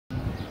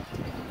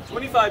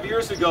25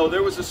 years ago,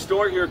 there was a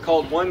store here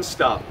called One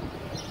Stop.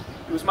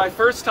 It was my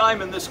first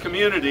time in this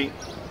community.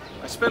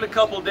 I spent a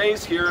couple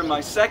days here, and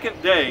my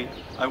second day,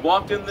 I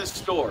walked in this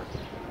store,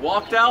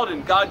 walked out,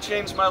 and God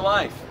changed my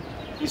life.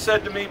 He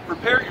said to me,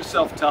 "Prepare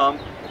yourself, Tom.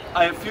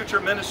 I have future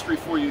ministry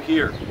for you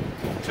here."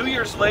 2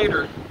 years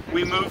later,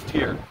 we moved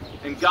here,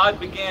 and God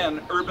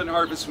began Urban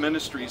Harvest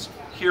Ministries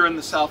here in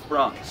the South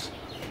Bronx.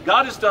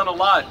 God has done a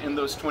lot in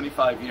those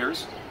 25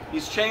 years.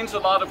 He's changed a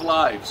lot of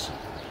lives.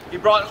 He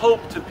brought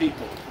hope to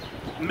people,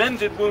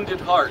 mended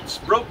wounded hearts,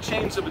 broke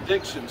chains of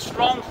addiction.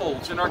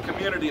 Strongholds in our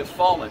community have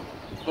fallen,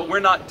 but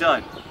we're not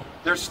done.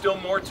 There's still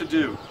more to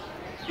do.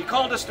 He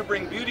called us to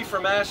bring beauty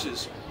from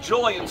ashes,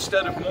 joy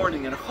instead of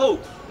mourning, and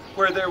hope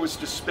where there was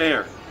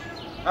despair.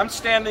 I'm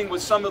standing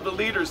with some of the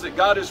leaders that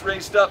God has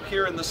raised up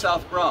here in the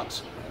South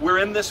Bronx. We're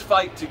in this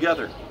fight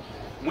together.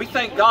 We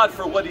thank God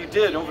for what He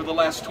did over the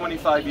last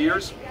 25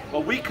 years,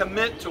 but we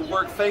commit to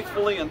work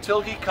faithfully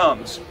until He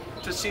comes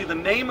to see the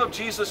name of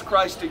Jesus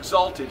Christ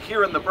exalted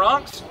here in the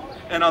Bronx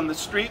and on the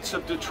streets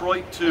of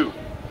Detroit too.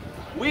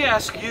 We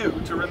ask you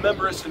to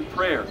remember us in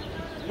prayer.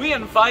 We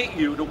invite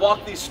you to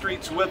walk these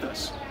streets with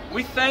us.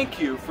 We thank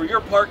you for your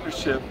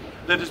partnership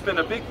that has been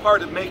a big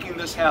part of making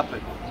this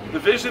happen. The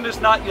vision is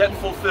not yet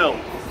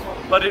fulfilled,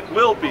 but it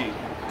will be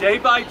day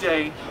by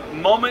day,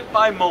 moment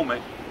by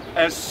moment,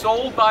 as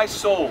soul by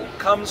soul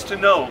comes to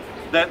know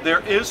that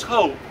there is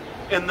hope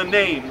in the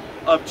name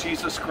of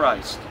Jesus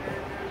Christ.